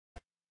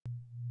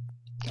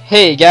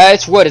Hey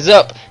guys, what is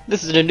up?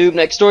 This is the Noob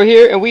Next Door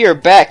here, and we are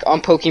back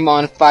on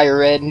Pokemon Fire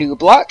Red New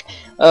Block.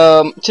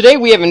 Today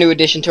we have a new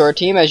addition to our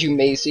team, as you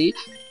may see,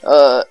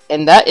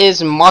 and that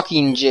is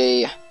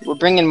Mockingjay. We're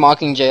bringing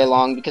Mockingjay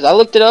along because I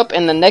looked it up,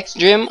 and the next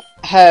gym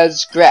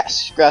has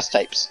grass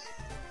types.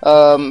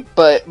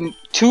 But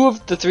two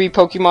of the three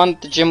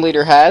Pokemon the gym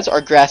leader has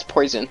are grass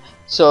poison.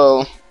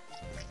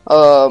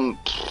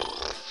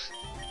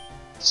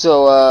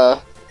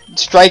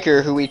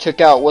 Striker, who we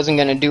took out, wasn't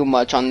going to do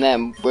much on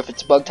them with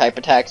its bug type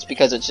attacks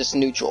because it's just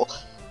neutral.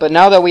 But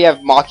now that we have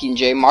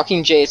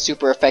Mockingjay is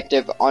super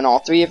effective on all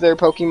three of their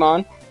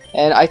Pokemon,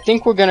 and I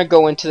think we're going to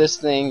go into this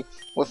thing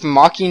with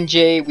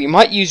Mockingjay. We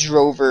might use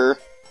Rover,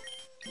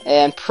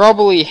 and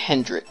probably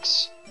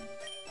Hendrix.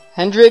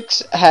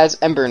 Hendrix has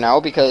Ember now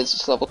because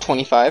it's level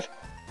 25.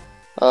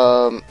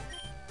 Over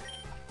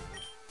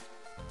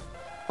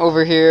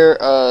here,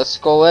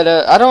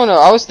 Skoletta, I don't know,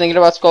 I was thinking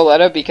about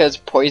Skoletta because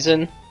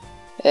Poison.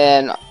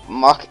 And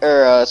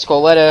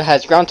Skoletta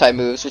has ground type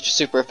moves, which is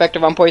super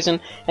effective on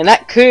poison, and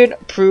that could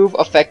prove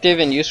effective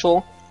and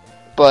useful.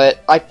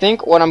 But I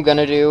think what I'm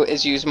gonna do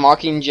is use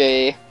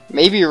Mockingjay,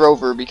 maybe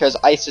Rover, because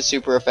ice is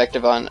super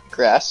effective on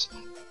grass,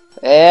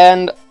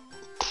 and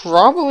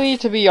probably,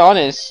 to be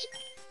honest,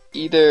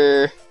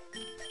 either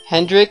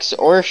Hendrix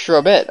or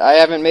Shrubette. I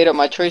haven't made up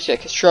my choice yet,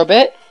 because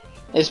Shrubette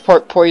is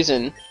part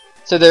poison.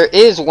 So there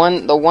is the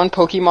one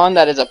Pokemon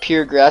that is a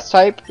pure grass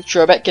type.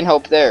 Shrubette can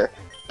help there.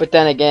 But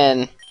then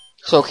again,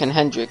 so can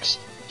Hendrix.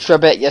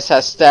 Shrubette, yes,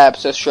 has stab,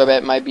 so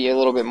Shrubette might be a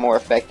little bit more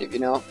effective, you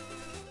know?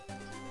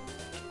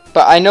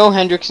 But I know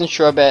Hendrix and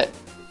Shrubette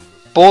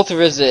both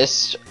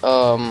resist,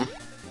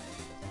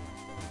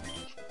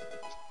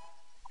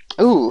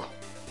 Ooh,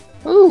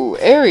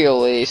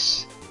 Aerial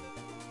Ace.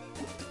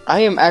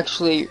 I am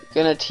actually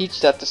gonna teach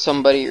that to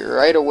somebody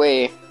right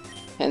away.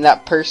 And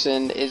that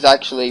person is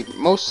actually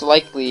most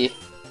likely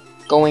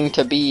going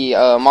to be,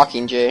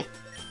 Mockingjay.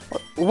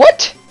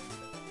 What?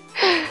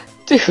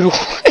 Dude,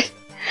 what?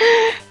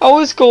 How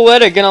is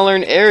Skoletta gonna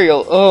learn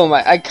Aerial? Oh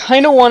my, I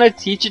kinda wanna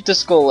teach it to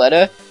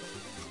Skoletta,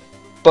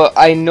 but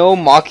I know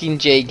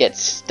Mockingjay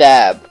gets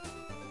Stab.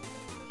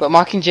 But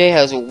Mockingjay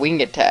has a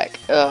Wing Attack.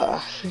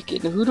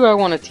 Freaking, who do I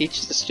wanna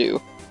teach this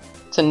to?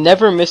 It's a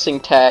never missing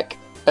attack.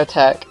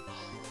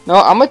 No,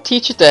 I'm gonna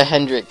teach it to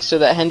Hendrix, so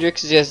that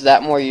Hendrix is just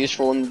that more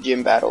useful in the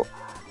gym battle.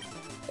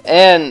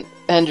 And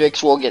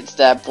Hendrix will get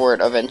stabbed for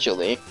it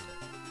eventually.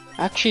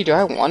 Actually, do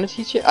I want to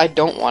teach it? I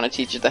don't want to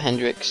teach it to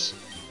Hendrix.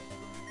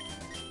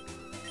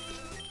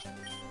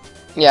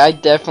 Yeah, I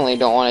definitely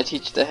don't want to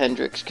teach it to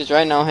Hendrix, because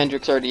right now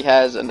Hendrix already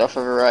has enough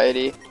of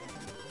variety.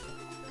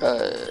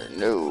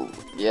 No.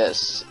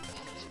 Yes.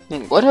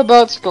 What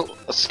about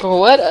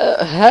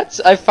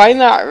Skoletta? I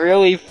find that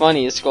really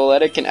funny.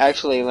 Skoletta can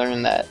actually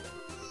learn that.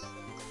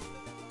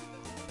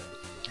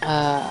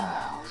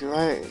 Do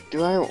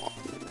I want...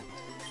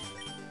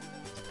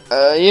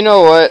 you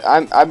know what?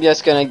 I'm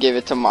just gonna give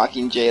it to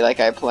Mockingjay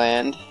like I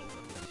planned.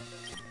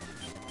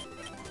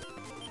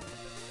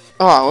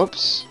 Oh,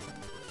 whoops.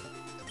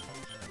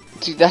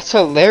 Dude, that's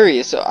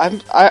hilarious. I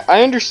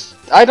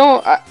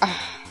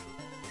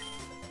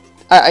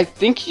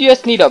think you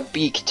just need a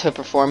beak to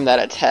perform that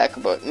attack,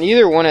 but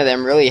neither one of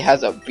them really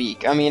has a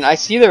beak. I mean, I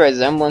see the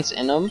resemblance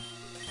in them,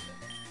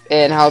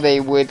 and how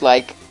they would,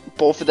 like,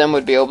 both of them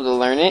would be able to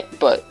learn it,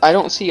 but I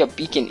don't see a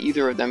beak in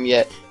either of them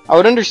yet. I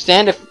would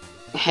understand if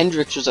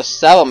Hendrix was a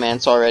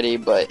Salamence already,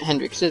 but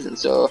Hendrix isn't,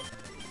 so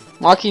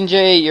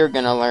Mockingjay, you're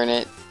gonna learn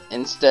it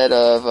instead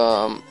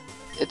of,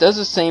 it does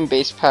the same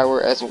base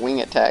power as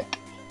Wing Attack,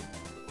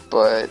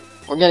 but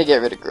we're gonna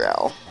get rid of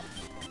Growl.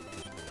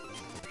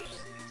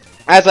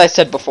 As I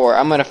said before,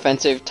 I'm an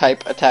offensive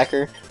type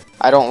attacker.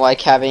 I don't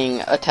like having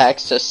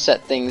attacks to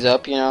set things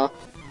up, you know?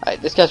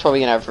 This guy's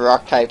probably gonna have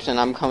rock types, and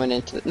I'm coming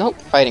into the... Nope,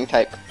 fighting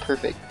type.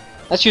 Perfect.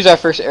 Let's use our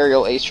first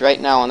Aerial Ace right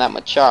now on that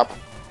Machop.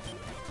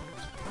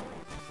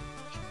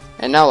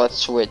 And now let's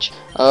switch.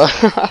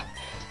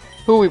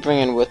 Who are we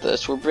bringing with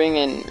us? We're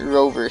bringing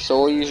Rover,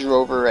 so we'll use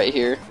Rover right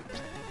here.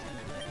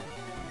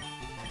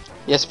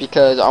 Yes,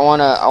 because I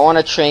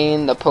wanna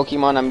train the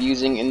Pokemon I'm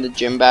using in the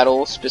gym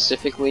battle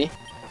specifically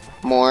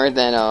more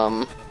than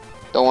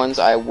the ones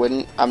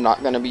I'm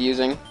not gonna be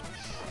using.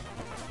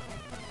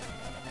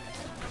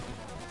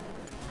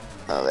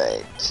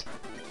 Alright.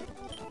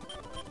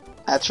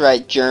 That's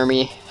right,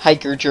 Jeremy.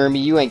 Hiker Jeremy,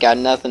 you ain't got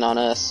nothing on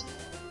us.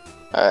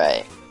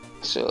 Alright.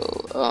 So,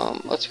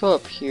 let's go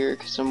up here,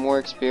 because the more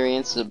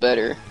experience, the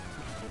better.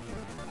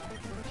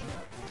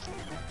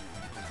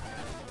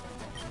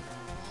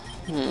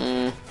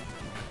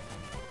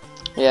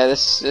 Yeah,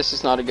 this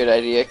is not a good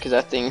idea, because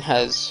that thing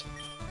has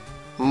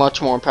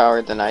much more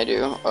power than I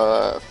do.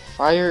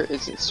 Fire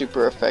isn't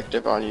super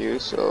effective on you,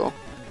 so...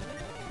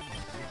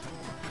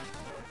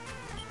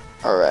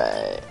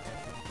 Alright.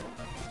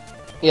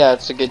 Yeah,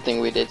 it's a good thing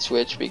we did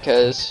switch,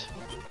 because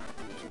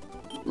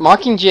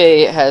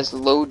Mockingjay has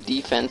low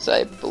defense,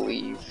 I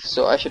believe,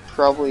 so I should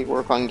probably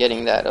work on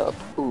getting that up.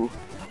 Ooh.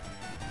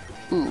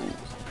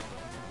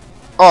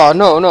 Oh,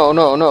 no.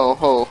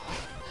 Oh.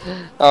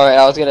 Alright,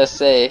 I was gonna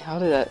say, how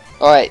did that...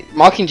 Alright,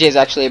 Mockingjay is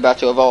actually about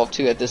to evolve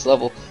too at this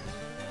level.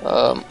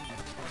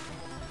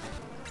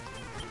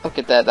 Look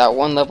at that, that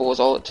one level was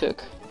all it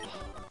took.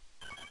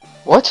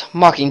 What?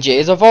 Mockingjay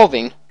is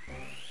evolving!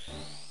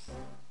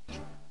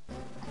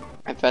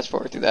 And fast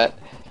forward through that.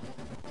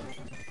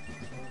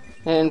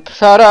 And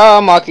ta-da!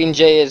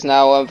 Mockingjay is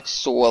now a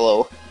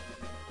Swallow.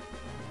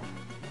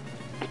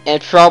 And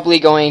probably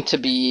going to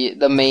be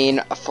the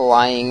main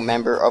flying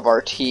member of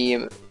our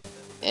team.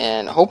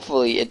 And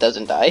hopefully it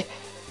doesn't die.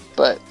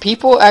 But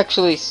people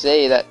actually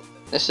say that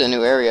this is a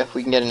new area.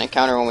 We can get an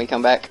encounter when we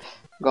come back.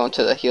 I'm going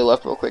to the heal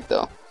up real quick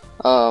though.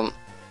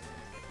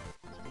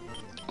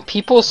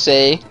 People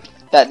say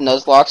that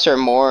Nuzlockes are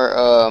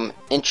more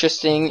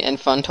interesting and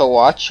fun to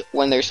watch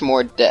when there's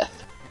more death.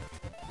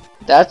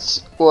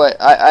 That's what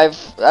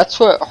that's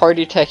what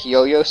Hardy Tech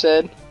Yo-Yo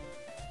said.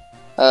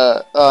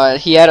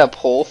 He had a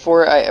poll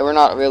for it. Or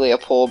not really a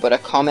poll, but a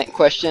comment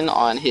question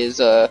on his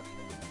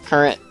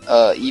current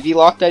Eevee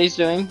lock that he's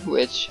doing,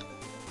 which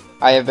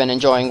I have been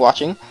enjoying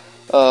watching.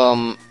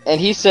 And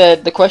he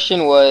said the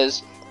question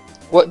was,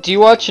 what do you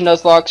watch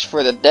Nuzlocke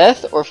for the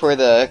death or for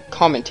the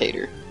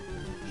commentator?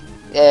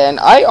 And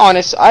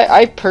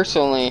I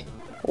personally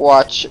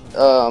watch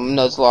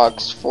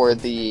Nuzlocke for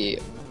the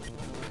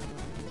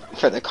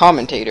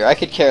commentator. I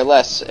could care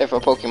less if a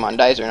Pokemon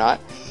dies or not.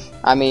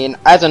 I mean,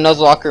 as a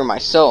Nuzlocker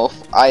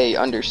myself, I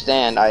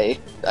understand. I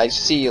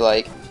see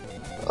like,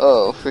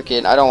 oh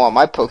freaking, I don't want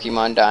my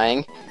Pokemon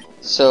dying,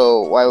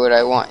 so why would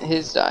I want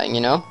his dying,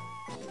 you know?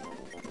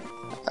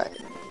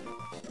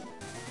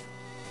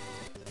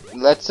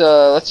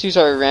 Let's use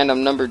our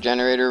random number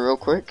generator real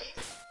quick.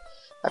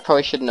 I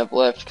probably shouldn't have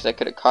left because I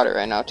could have caught it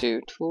right now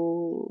too.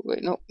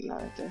 Wait, nope,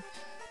 not right there.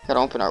 Gotta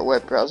open our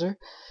web browser.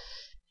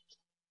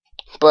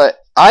 But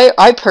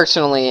I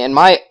personally, in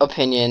my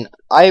opinion,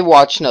 I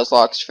watch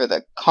Nuzlocke for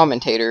the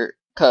commentator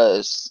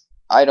because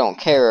I don't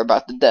care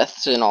about the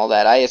deaths and all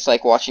that. I just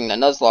like watching the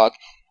Nuzlocke,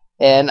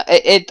 and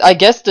I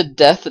guess the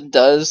death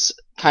does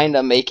kind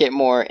of make it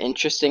more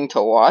interesting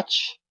to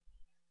watch,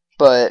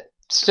 but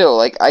still,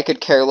 like, I could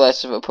care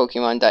less if a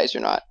Pokemon dies or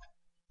not.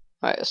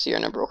 Alright, let's see our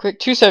number real quick.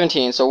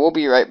 217, so we'll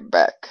be right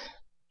back.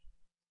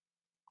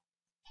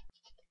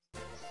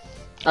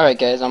 Alright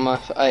guys,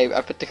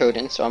 I put the code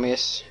in, so I'm gonna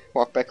just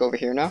walk back over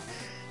here now.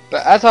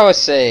 But as I was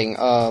saying,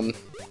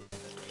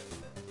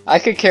 I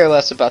could care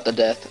less about the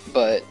death,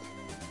 but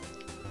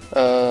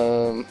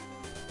well,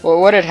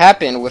 what had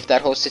happened with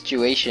that whole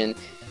situation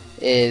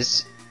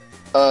is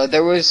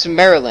there was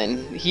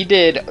Maryland. He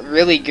did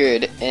really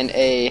good in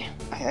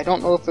I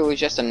don't know if it was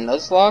just a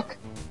Nuzlocke.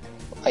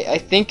 I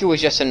think it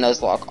was just a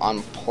Nuzlocke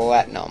on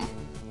Platinum.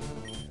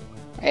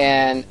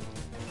 And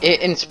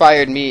it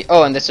inspired me.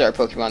 Oh, and this is our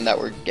Pokemon that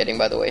we're getting,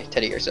 by the way,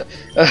 Teddy Ursa.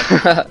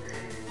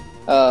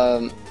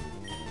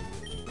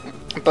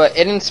 But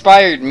it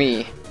inspired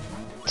me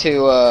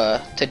to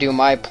do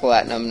my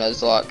Platinum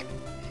Nuzlocke,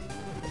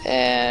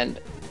 and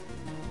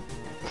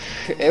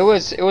it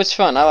was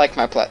fun. I like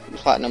my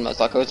Platinum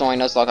Nuzlocke. It was the only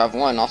Nuzlocke I've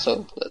won.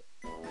 Also,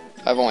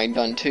 I've only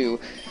done 2.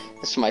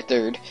 This is my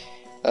 3rd.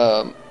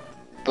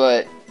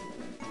 But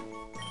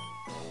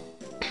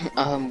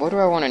what do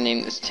I want to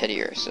name this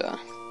Teddy Ursa?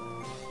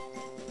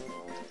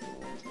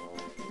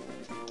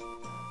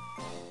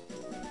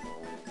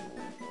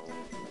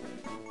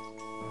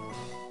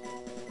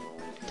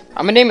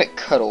 I'm gonna name it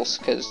Cuddles,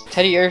 because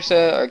Teddy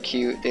Ursa are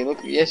cute. They look,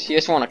 yes, you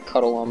just want to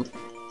cuddle them.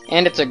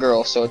 And it's a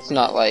girl, so it's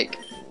not like,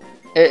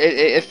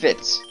 it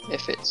fits. It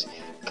fits.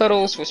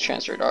 Cuddles was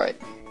transferred, alright.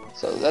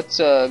 So let's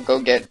go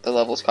get the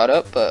levels caught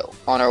up, but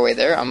on our way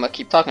there, I'm gonna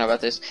keep talking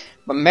about this.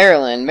 But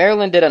Maryland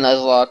did a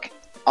Nuzlocke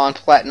on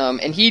Platinum,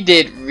 and he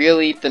did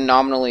really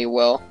phenomenally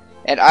well.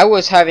 And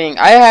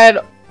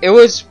it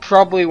was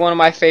probably one of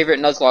my favorite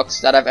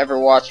Nuzlockes that I've ever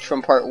watched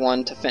from part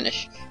 1 to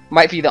finish.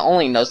 Might be the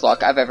only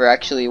Nuzlocke I've ever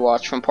actually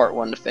watched from part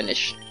 1 to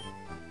finish.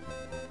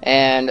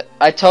 And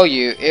I tell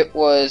you, it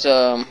was,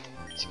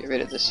 let's get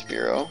rid of this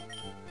Spearow.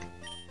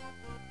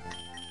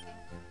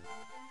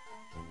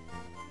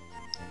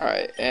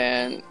 Alright,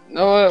 and you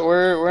know what,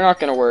 we're not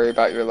gonna worry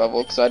about your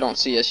level, because I don't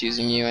see us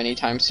using you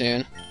anytime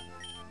soon.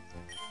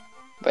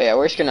 But yeah,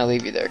 we're just gonna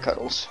leave you there,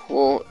 Cuddles.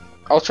 Well,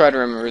 I'll try to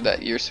remember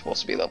that you're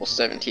supposed to be level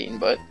 17,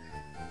 but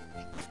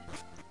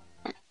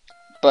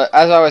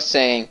as I was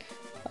saying,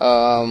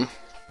 alright,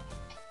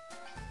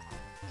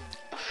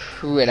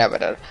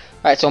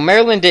 so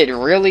Maryland did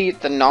really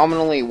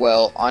phenomenally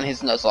well on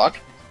his Nuzlocke,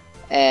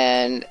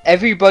 and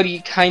everybody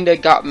kinda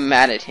got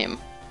mad at him.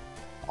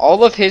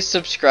 All of his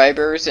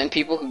subscribers and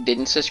people who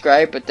didn't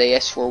subscribe but they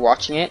were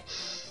watching it,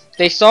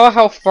 they saw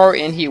how far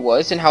in he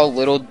was and how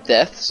little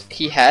deaths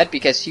he had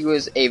because he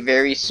was a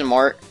very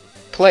smart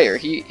player.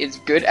 He is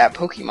good at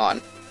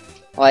Pokemon.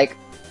 Like,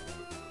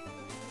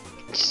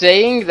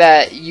 saying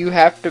that you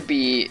have to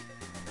be,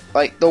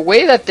 like, the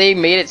way that they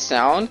made it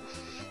sound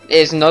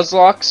is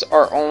Nuzlockes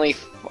are only,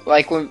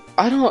 like, when,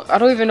 I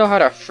don't even know how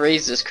to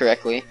phrase this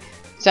correctly.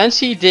 Since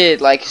he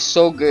did, like,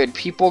 so good,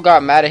 people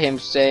got mad at him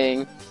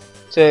saying,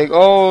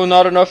 oh,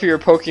 not enough of your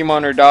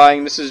Pokemon are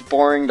dying, this is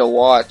boring to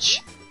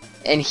watch.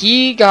 and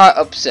he got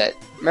upset.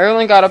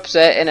 Maryland got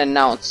upset and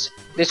announced,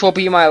 "This will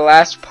be my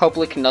last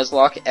public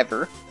Nuzlocke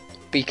ever,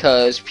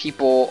 because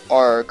people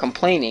are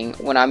complaining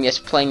when I'm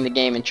just playing the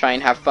game and trying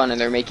to have fun, and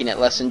they're making it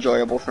less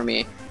enjoyable for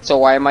me. So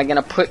why am I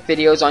gonna put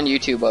videos on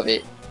YouTube of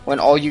it when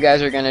all you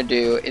guys are gonna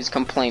do is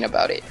complain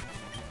about it?"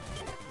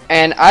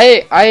 And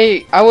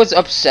I was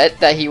upset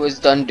that he was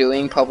done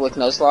doing public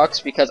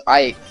Nuzlocks, because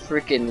I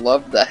freaking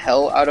loved the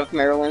hell out of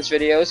Maryland's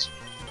videos.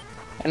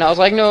 And I was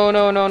like, no,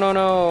 no, no, no,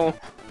 no.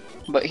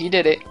 But he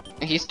did it.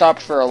 He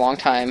stopped for a long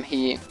time.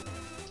 He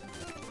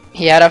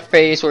had a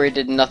phase where he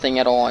did nothing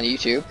at all on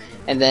YouTube,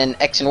 and then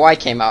X and Y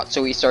came out,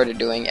 so he started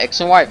doing X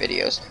and Y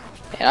videos.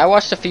 And I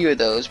watched a few of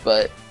those,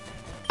 but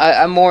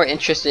I'm more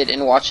interested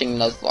in watching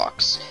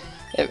Nuzlocks.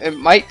 It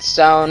might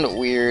sound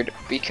weird,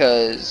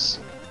 because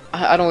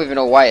I don't even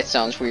know why it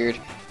sounds weird,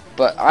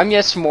 but I'm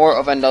just more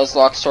of a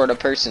Nuzlocke sort of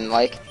person.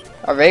 Like,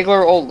 a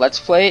regular old Let's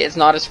Play is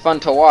not as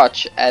fun to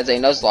watch as a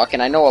Nuzlocke,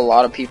 and I know a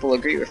lot of people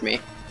agree with me.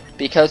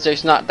 Because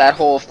there's not that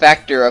whole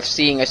factor of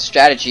seeing a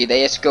strategy.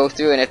 They just go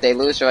through, and if they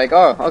lose, they're like,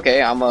 oh,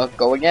 okay, I'm gonna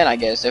go again, I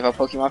guess. If a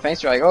Pokemon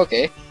faints, they're like,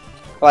 okay.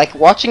 Like,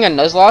 watching a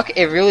Nuzlocke,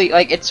 it really,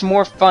 like, it's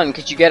more fun,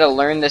 because you get to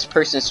learn this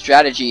person's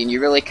strategy, and you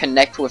really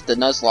connect with the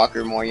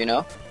Nuzlocker more, you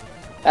know?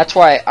 That's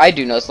why I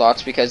do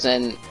Nuzlocks, because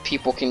then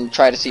people can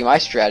try to see my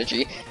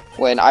strategy,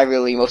 when I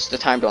really, most of the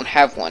time, don't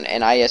have one.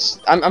 And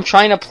I'm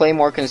trying to play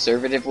more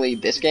conservatively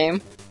this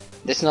game,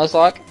 this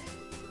Nuzlocke,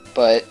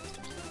 but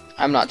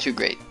I'm not too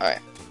great. Alright,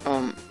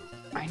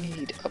 I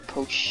need a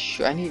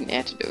potion. I need an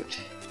antidote.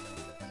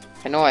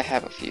 I know I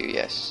have a few,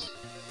 yes.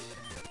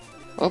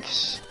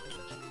 Oops.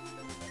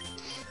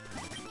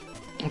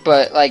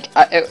 But, like,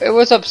 it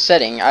was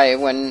upsetting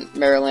when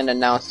Maryland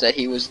announced that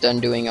he was done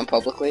doing them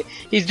publicly.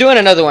 He's doing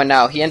another one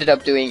now. He ended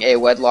up doing a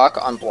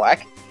wedlock on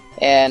Black.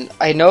 And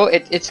I know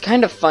it's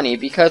kind of funny,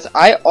 because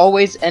I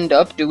always end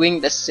up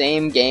doing the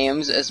same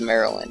games as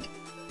Maryland.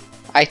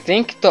 I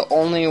think the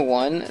only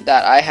one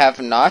that I have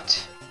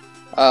not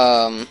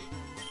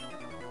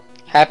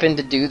happened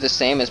to do the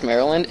same as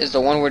Maryland is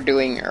the one we're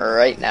doing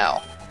right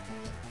now.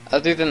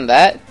 Other than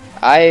that,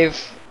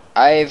 I've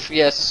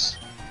yes.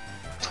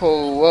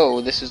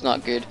 Whoa, this is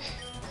not good.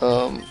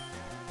 We'll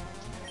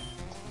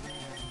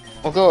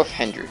go with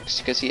Hendrix,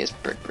 because he has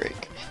Brick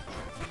Break.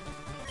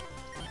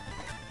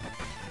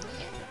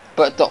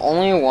 But the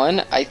only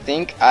one I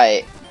think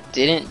I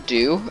didn't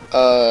do,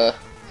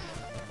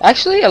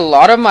 actually a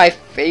lot of my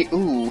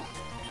ooh,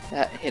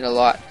 that hit a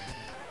lot.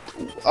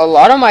 A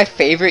lot of my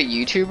favorite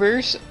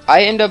YouTubers,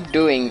 I end up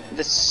doing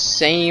the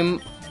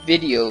same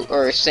video,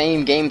 or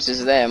same games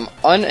as them,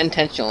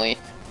 unintentionally.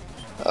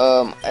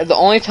 The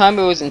only time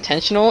it was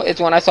intentional is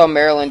when I saw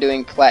Maryland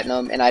doing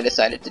Platinum, and I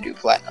decided to do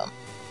Platinum.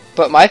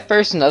 But my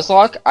first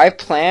Nuzlocke, I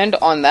planned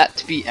on that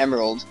to be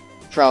Emerald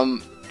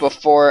from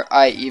before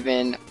I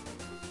even...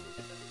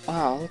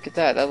 Wow, look at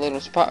that little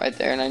spot right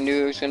there, and I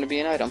knew it was going to be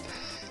an item.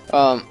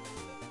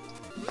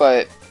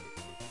 But...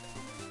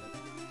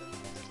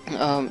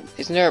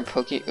 isn't there a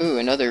Ooh,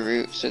 another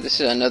route. So this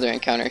is another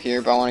encounter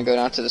here, but I want to go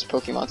down to this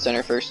Pokemon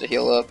Center first to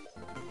heal up.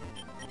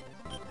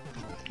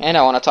 And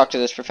I want to talk to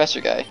this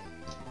professor guy.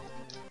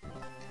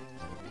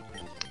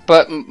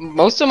 But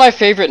most of my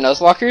favorite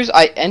Nuzlockers,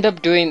 I end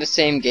up doing the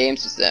same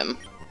games as them.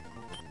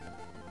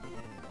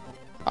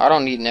 I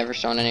don't need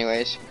Neverstone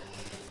anyways.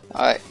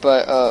 Alright,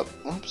 but,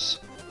 whoops.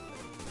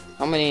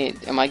 How many,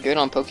 am I good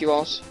on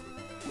Pokeballs?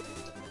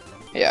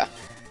 Yeah.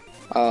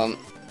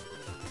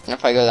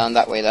 If I go down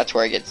that way, that's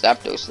where I get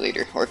Zapdos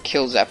later, or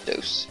kill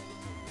Zapdos.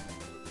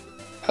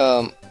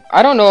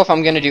 I don't know if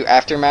I'm gonna do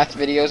Aftermath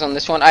videos on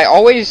this one. I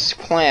always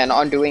plan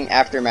on doing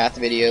Aftermath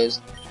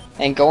videos,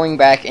 and going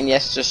back and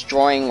yes,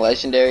 destroying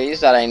legendaries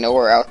that I know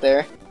are out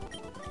there,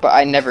 but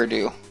I never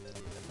do.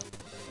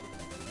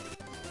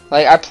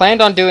 Like, I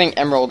planned on doing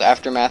Emerald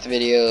Aftermath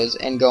videos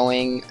and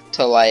going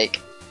to,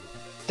 like,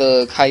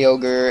 the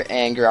Kyogre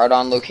and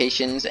Groudon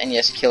locations and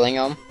yes, killing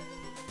them.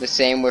 The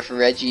same with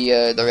Reggie,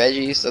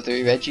 the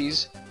three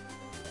Reggies.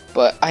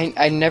 But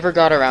I never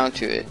got around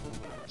to it.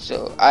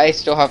 So, I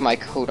still have my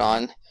code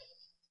on.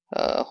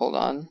 Hold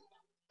on.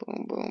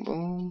 Boom, boom,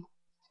 boom.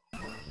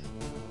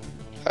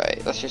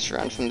 Alright, let's just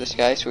run from this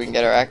guy so we can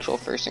get our actual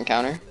first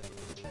encounter.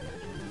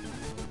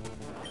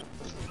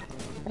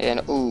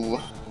 And ooh,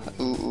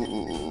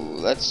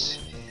 let's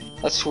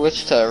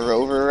switch to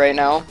Rover right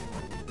now.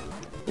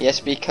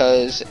 Yes,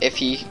 because if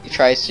he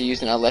tries to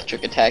use an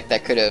electric attack,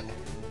 that could have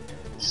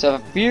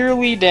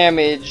severely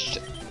damaged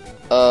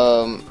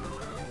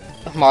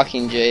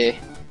Mockingjay,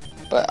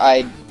 but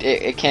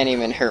it can't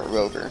even hurt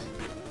Rover.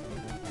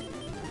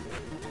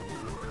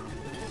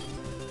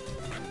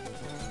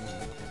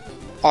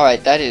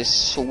 Alright, that is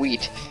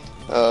sweet.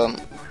 Alright,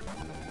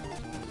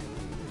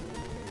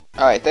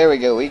 there we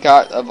go. We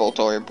got a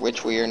Voltorb,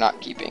 which we are not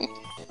keeping.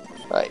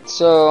 Alright,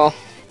 so...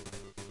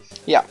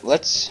 yeah,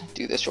 let's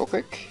do this real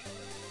quick.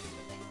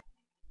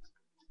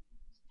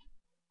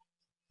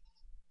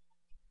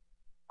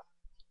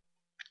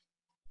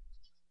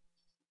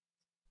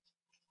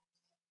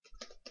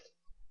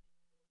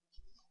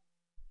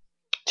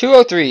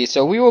 .203,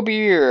 so we will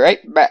be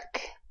right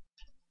back.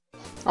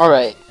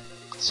 Alright,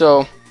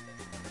 so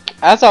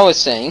as I was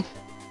saying,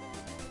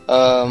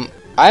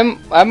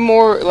 I'm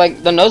more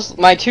like the nose.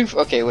 My two.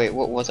 Okay, wait,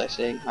 what was I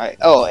saying? Alright.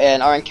 Oh,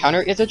 and our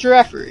encounter is a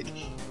giraffe rig.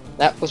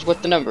 That was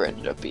what the number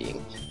ended up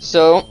being.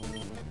 So,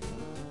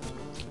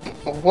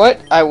 what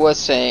I was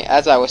saying,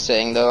 as I was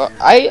saying though,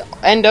 I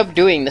end up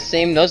doing the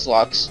same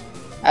Nuzlockes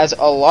as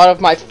a lot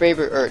of my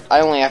favorite, or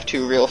I only have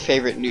two real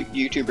favorite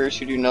YouTubers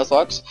who do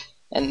Nuzlockes,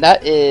 and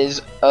that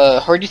is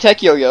Hardy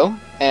Tech Yo-Yo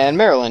and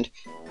Maryland.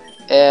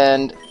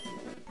 And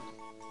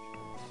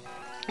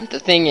the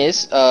thing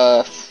is,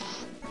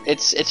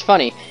 it's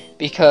funny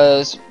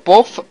because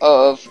both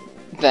of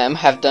them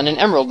have done an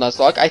Emerald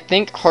Nuzlocke. I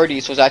think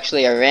Hardy's was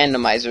actually a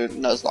randomizer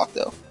Nuzlocke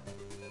though,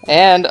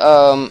 and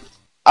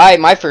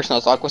my first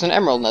Nuzlocke was an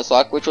Emerald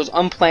Nuzlocke, which was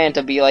unplanned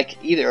to be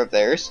like either of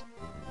theirs.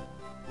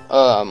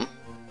 What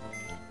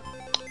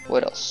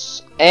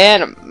else?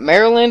 And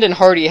Maryland and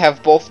Hardy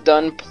have both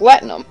done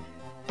Platinum.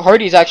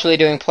 Hardy's actually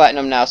doing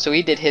Platinum now, so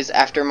he did his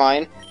after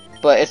mine.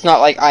 But it's not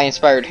like I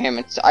inspired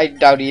him. I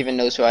doubt he even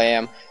knows who I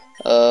am.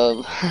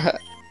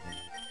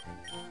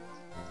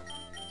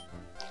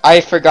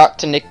 I forgot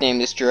to nickname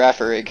this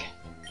giraffe rig.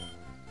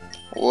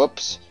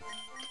 Whoops.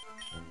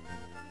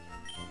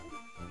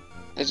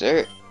 Is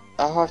there...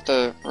 I'll have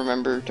to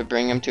remember to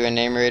bring him to a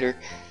name raider.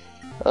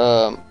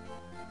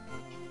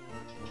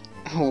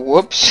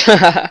 Whoops.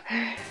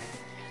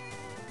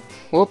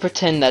 We'll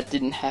pretend that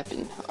didn't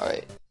happen.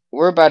 Alright.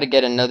 We're about to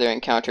get another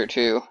encounter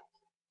too.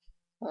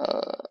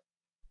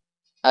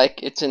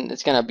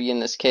 It's gonna be in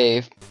this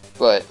cave,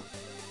 but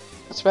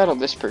let's battle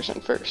this person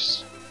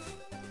first.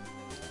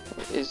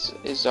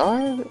 Is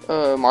our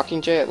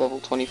Mockingjay at level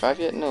 25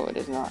 yet? No, it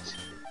is not.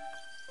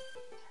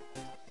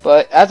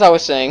 But as I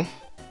was saying,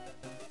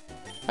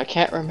 I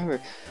can't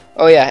remember.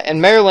 Oh yeah,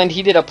 and Maryland,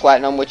 he did a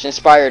Platinum, which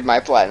inspired my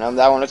Platinum.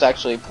 That one was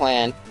actually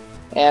planned.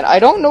 And I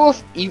don't know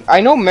if...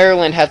 I know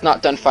Maryland has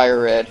not done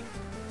Fire Red.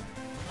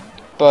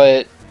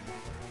 But...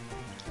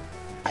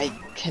 I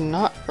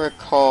cannot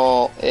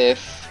recall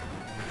if...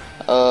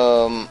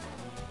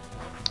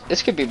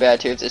 This could be bad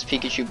too, if this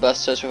Pikachu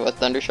busts us with a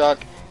Thunder Shock.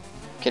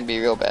 Could be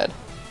real bad.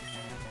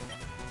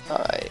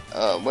 Alright,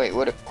 wait,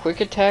 would a Quick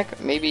Attack?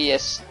 Maybe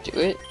yes, do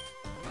it?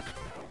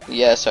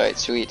 Yes, alright,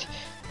 sweet.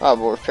 Oh,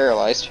 but we're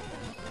paralyzed.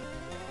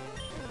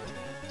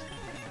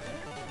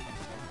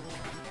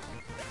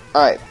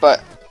 Alright,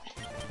 but...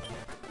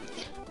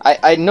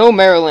 I know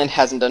Maryland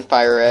hasn't done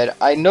Fire Red.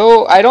 I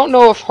don't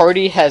know if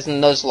Hardy has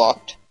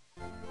Nuzlocked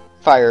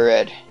Fire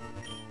Red.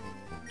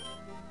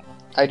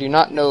 I do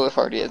not know if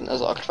Hardy has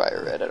Nuzlocked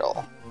Fire Red at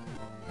all.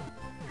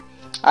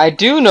 I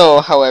do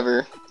know,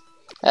 however,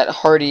 that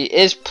Hardy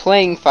is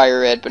playing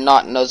Fire Red, but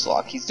not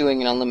Nuzlocke. He's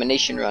doing an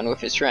elimination run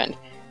with his friend,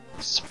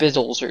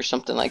 Spizzles or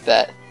something like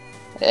that.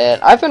 And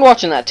I've been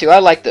watching that too. I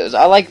like those.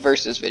 I like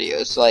versus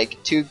videos,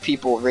 like two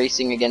people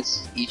racing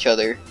against each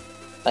other.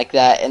 Like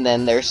that, and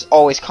then there's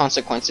always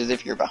consequences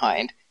if you're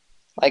behind.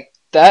 Like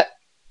that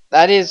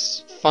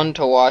is fun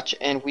to watch,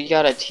 and we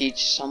gotta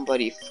teach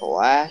somebody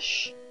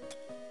Flash.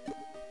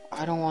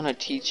 I don't want to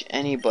teach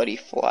anybody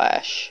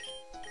Flash.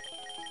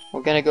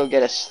 We're gonna go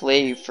get a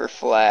slave for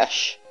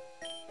Flash.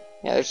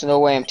 Yeah, there's no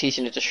way I'm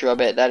teaching it to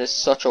Shrubbit. That is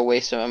such a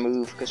waste of a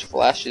move, because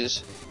Flash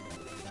is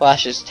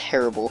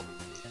terrible.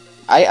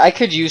 I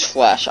could use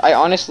Flash. I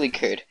honestly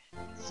could.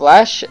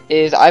 Flash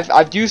is...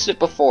 I've used it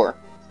before.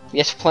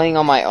 Yes, playing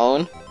on my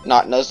own,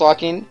 not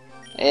Nuzlocking,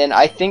 and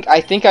I think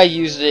I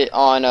used it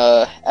on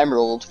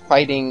Emerald,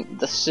 fighting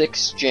the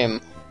 6th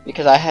gym,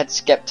 because I had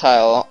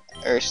Skeptile,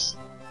 or I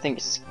think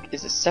is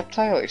it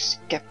Sceptile or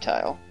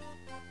Skeptile?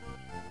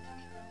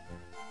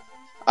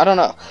 I don't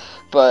know,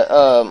 but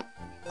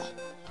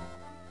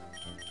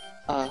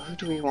who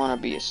do we want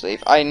to be a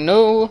slave? I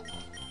know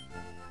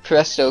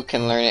Presto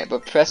can learn it,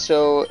 but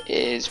Presto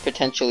is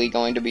potentially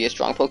going to be a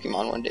strong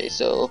Pokemon one day,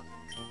 so...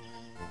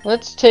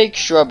 Let's take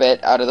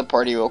Shrubbit out of the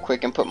party real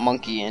quick and put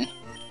Monkey in.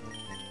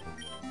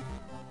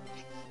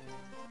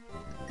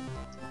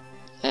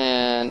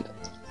 And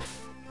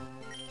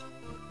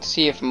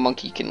see if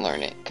Monkey can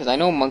learn it, because I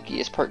know Monkey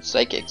is part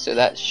psychic, so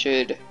that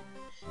should...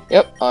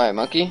 Yep, alright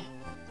Monkey.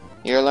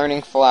 You're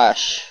learning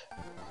Flash.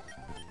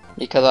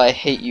 Because I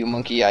hate you,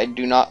 Monkey. I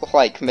do not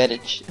like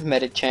Medicham,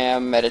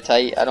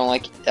 Meditite. I don't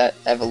like that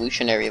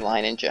evolutionary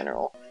line in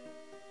general.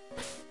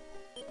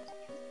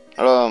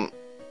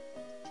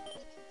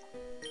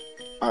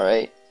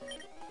 Alright.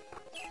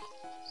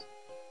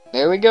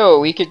 There we go.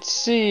 We can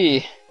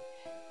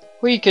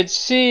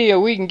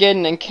get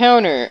an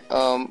encounter.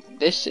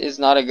 This is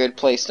not a good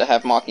place to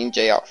have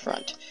Mockingjay out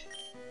front.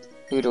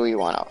 Who do we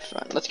want out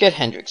front? Let's get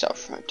Hendrix out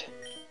front.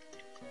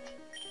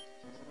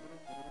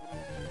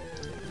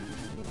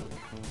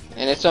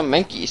 And it's a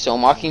Mankey, so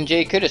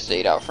Mockingjay could have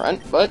stayed out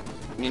front, but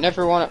you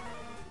never want to...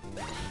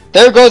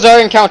 There goes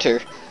our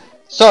encounter!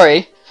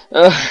 Sorry.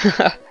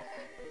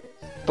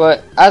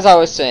 But, as I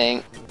was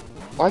saying,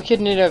 why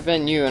couldn't it have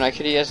been you, and I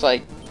could have just,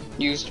 like,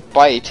 used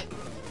Bite,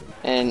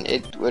 and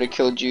it would have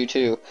killed you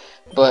too.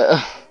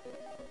 But,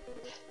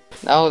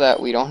 now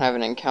that we don't have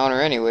an encounter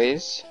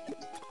anyways...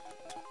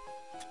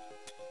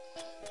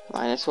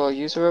 Might as well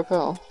use a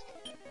repel.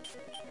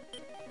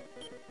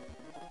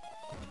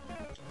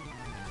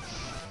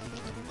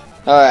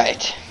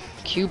 Alright.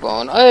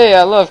 Cubone. Hey,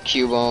 I love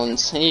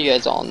Cubones. You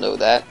guys all know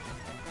that.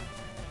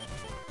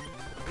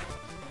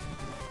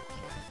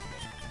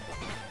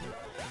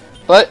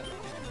 But,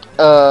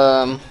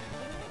 I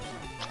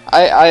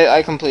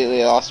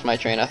completely lost my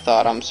train of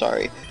thought. I'm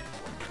sorry.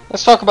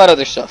 Let's talk about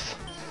other stuff.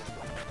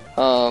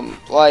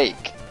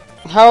 Like,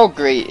 how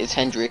great is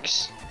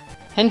Hendrix?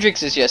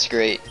 Hendrix is just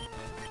great.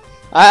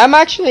 I'm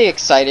actually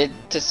excited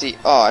to see.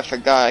 Oh, I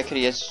forgot. I could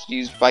have just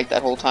used Bite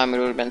that whole time. It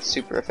would have been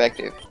super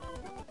effective.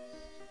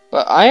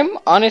 But I'm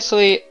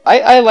honestly,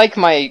 I like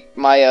my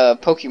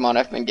Pokemon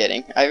I've been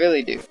getting. I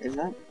really do. Is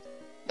that?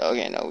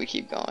 Okay, no, we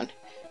keep going.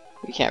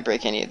 We can't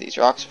break any of these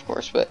rocks, of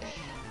course, but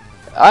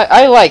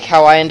I like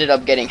how I ended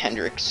up getting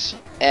Hendrix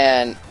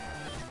and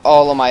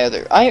all of my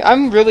other.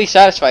 I'm really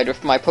satisfied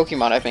with my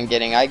Pokemon I've been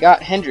getting. I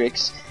got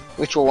Hendrix,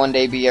 which will one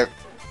day be a.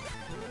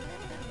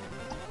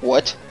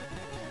 What?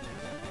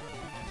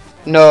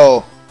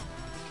 No.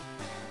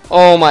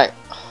 Oh my.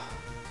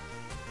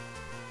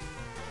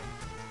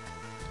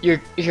 Your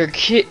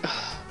kid.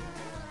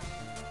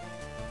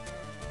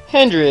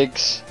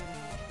 Hendrix.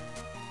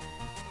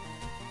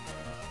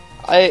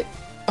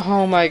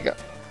 Oh my god.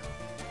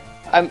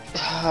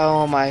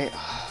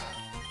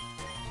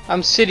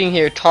 I'm sitting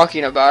here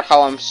talking about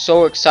how I'm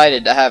so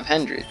excited to have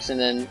Hendrix, and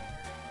then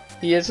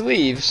he just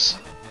leaves.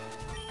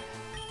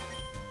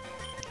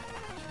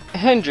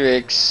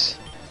 Hendrix.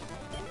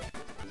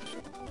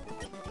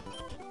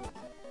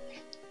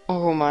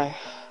 Oh my.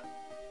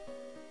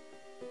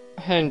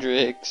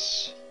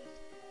 Hendrix.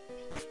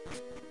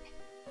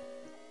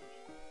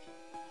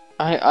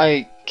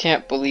 I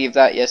can't believe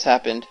that just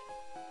happened.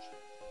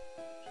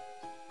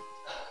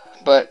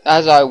 But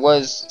as I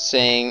was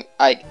saying,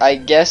 I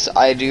guess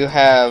I do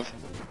have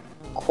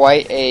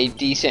quite a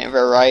decent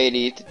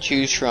variety to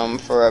choose from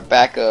for a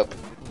backup,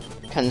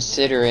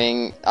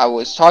 considering I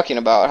was talking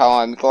about how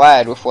I'm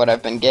glad with what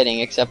I've been getting,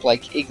 except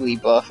like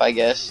Igglybuff, I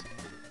guess.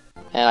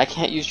 And I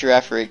can't use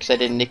Giraffere because I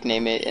didn't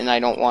nickname it, and I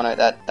don't want it.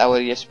 That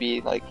would just be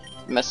like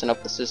messing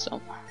up the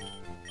system.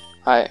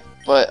 Alright,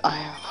 but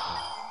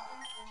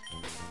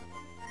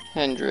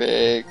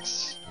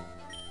Hendrix.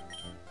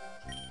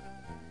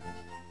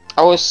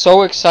 I was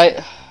so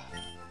excited.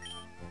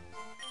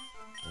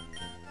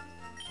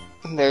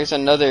 There's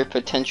another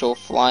potential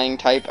flying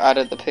type out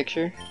of the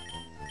picture.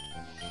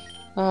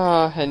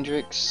 Ah,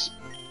 Hendrix.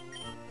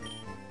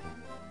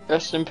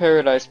 Rest in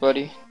paradise,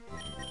 buddy.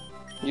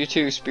 You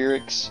too,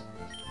 Spirix.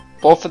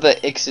 Both of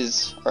the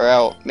X's are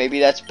out. Maybe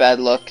that's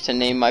bad luck to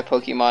name my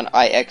Pokemon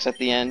IX at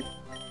the end.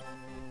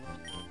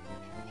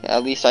 Yeah,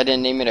 at least I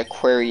didn't name it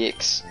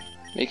Aquarix,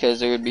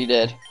 because it would be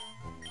dead.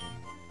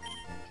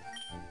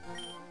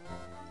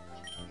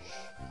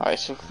 Alright,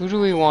 so who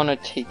do we want to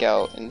take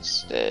out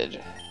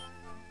instead?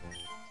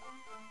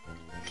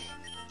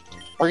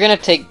 We're gonna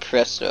take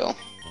Presto.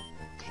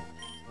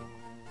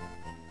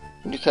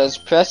 Because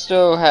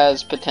Presto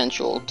has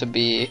potential to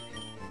be...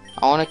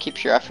 I want to keep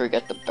Giraffere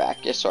at the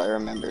back just so I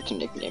remember to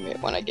nickname it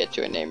when I get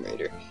to a name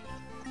raider.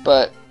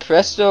 But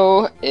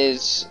Presto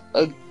is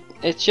a...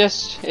 It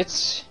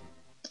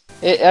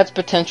has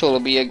potential to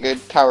be a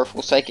good,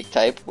 powerful Psychic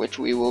type, which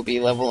we will be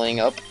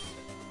leveling up.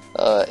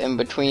 In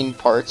between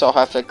parts, I'll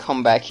have to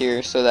come back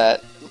here so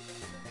that,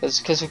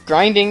 because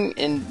grinding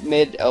in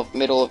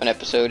middle of an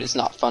episode is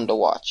not fun to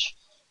watch.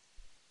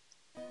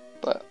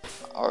 But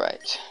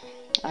alright,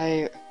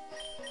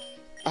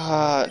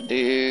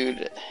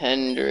 dude,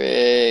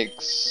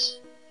 Hendrix.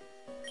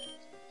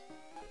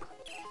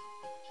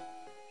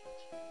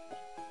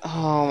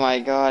 Oh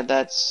my god,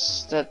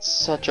 that's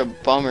such a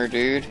bummer,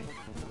 dude.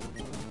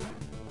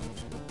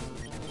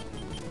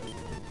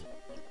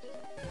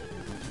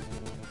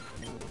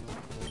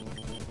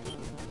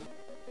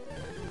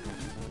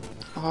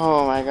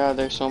 Oh my god,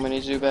 there's so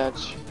many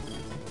Zubats.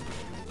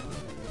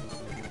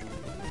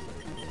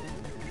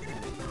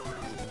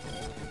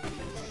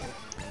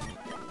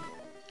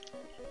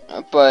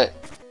 But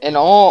in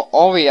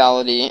all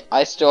reality,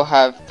 I still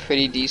have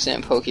pretty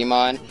decent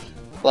Pokemon.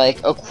 Like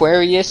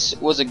Aquarius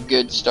was a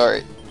good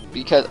start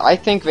because I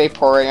think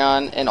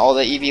Vaporeon and all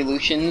the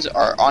evolutions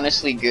are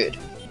honestly good.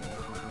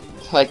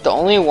 Like the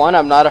only one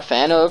I'm not a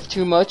fan of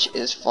too much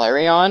is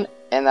Flareon,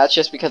 and that's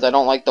just because I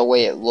don't like the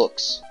way it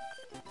looks.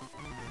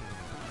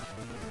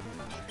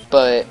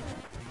 But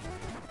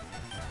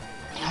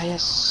it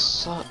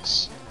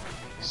sucks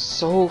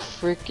so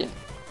freaking.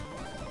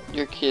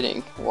 You're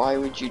kidding. Why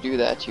would you do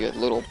that to your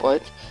little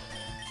butt?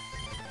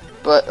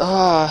 But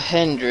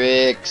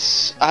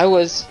Hendrix.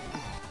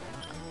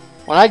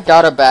 When I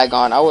got a bag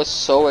on, I was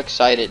so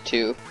excited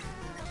too.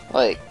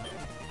 Like,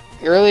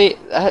 really,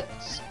 that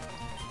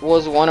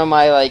was one of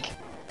my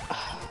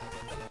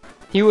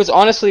he was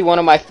honestly one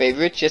of my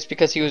favorites just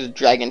because he was a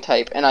dragon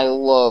type, and I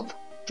love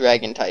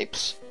dragon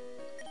types.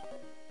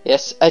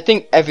 Yes, I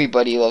think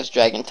everybody loves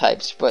dragon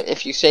types, but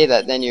if you say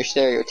that, then you're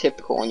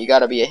stereotypical, and you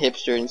gotta be a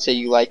hipster and say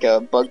you like a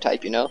bug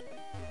type, you know?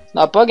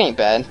 Now, bug ain't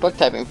bad, bug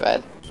type ain't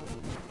bad.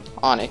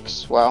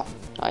 Onyx, wow,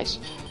 nice.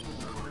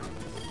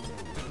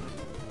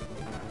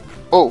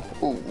 Oh,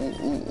 ooh, ooh,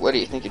 ooh. What do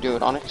you think you're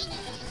doing, Onyx?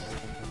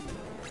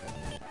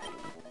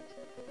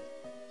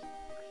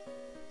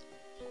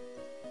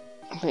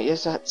 But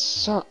yes, that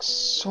sucks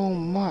so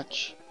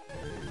much.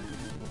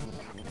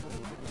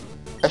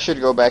 I should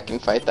go back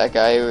and fight that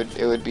guy.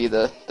 It would be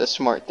the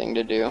smart thing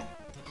to do.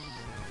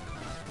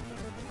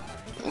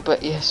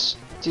 But yes,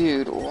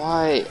 dude,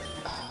 why?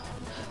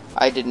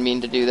 I didn't mean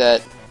to do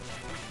that.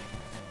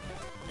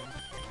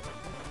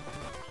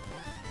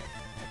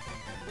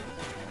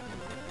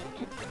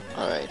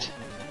 Alright.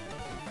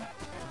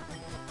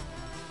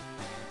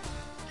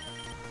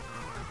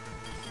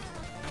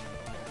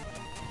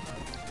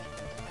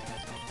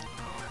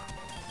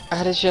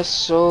 That is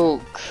just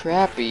so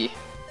crappy.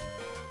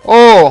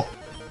 Oh!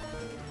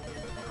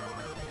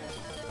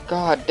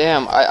 God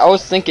damn, I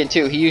was thinking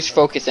too, he used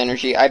focus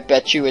energy. I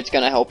bet you it's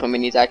gonna help him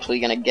and he's actually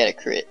gonna get a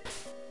crit.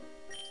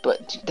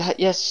 But that,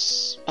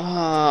 yes.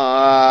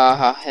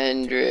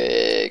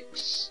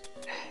 Hendrix.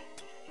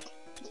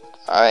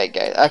 Alright,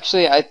 guys.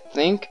 Actually, I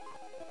think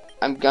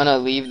I'm gonna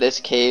leave this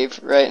cave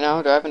right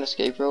now. Do I have an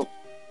escape rope?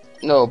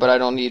 No, but I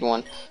don't need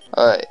one.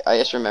 Alright, I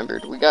just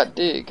remembered. We got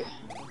dig.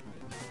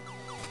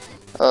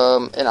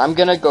 And I'm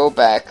gonna go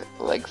back,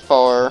 like,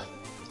 far.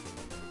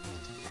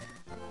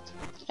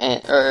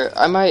 And, or,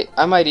 I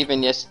might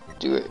even just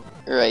do it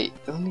right.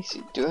 Let me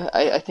see.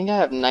 I think I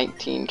have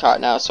 19 caught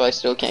now, so I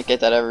still can't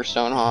get that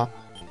Everstone, huh?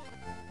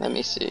 Let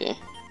me see.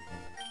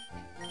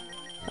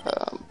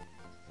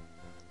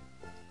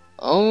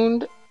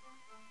 Owned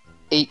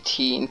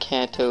 18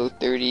 Kanto,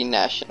 30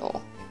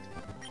 National.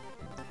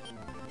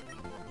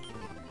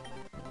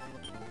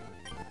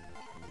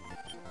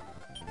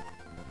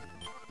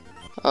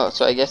 Oh,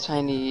 so I guess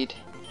I need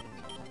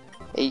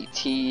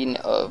 18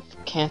 of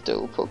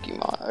Kanto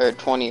Pokemon, or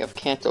 20 of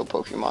Kanto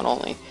Pokemon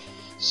only.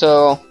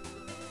 So,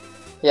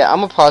 yeah, I'm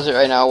gonna pause it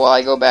right now while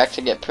I go back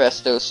to get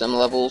Presto some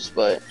levels,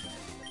 but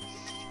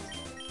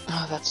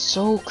oh, that's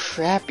so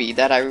crappy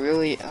that I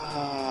really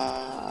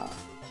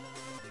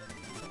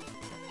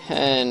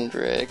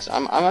Hendrix.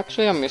 I'm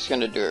just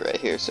gonna do it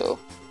right here, so,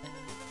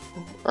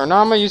 or no,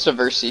 I'm gonna use the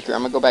Verse Seeker.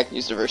 I'm gonna go back and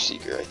use the Verse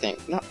Seeker, I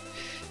think. No,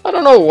 I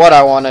don't know what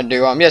I want to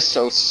do. I'm just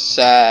so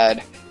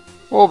sad.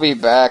 We'll be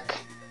back.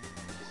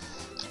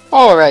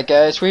 Alright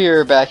guys, we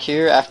are back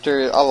here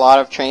after a lot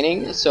of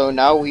training, so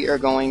now we are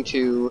going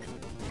to,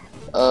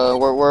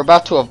 we're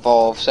about to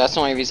evolve, so that's the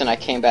only reason I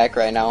came back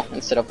right now,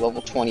 instead of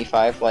level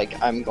 25, like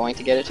I'm going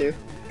to get it to.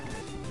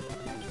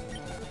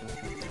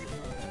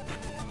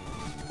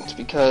 It's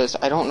because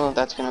I don't know if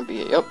that's gonna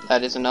be it. Yep,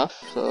 that is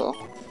enough, so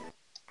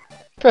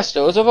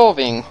Presto is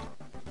evolving.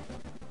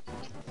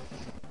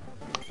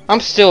 I'm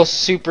still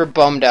super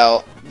bummed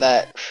out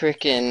that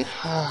freaking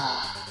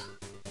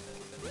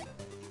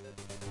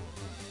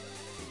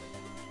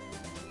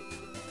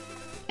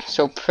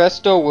so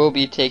Presto will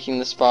be taking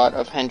the spot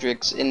of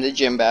Hendrix in the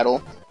gym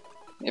battle.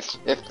 If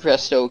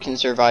Presto can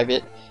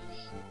survive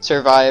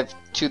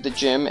to the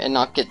gym and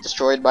not get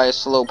destroyed by a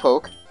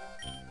Slowpoke.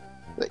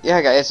 But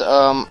yeah guys,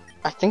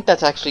 I think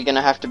that's actually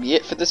gonna have to be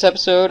it for this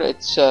episode.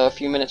 It's a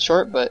few minutes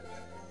short, but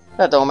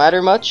that don't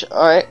matter much.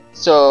 Alright,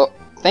 so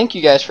thank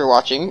you guys for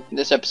watching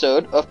this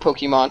episode of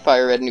Pokemon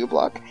Fire Red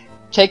NOOBLOCKE.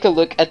 Take a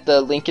look at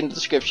the link in the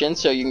description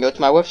so you can go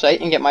to my website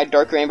and get my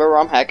Dark Rainbow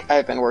ROM hack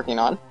I've been working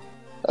on.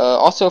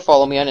 Also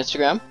follow me on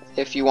Instagram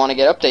if you want to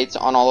get updates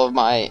on all of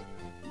my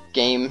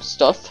game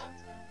stuff.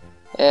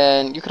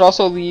 And you could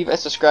also leave a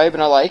subscribe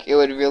and a like. It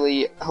would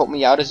really help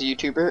me out as a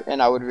YouTuber,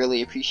 and I would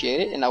really appreciate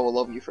it, and I will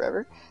love you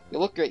forever. You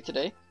look great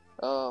today.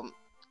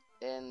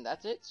 And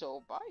that's it,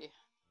 so bye.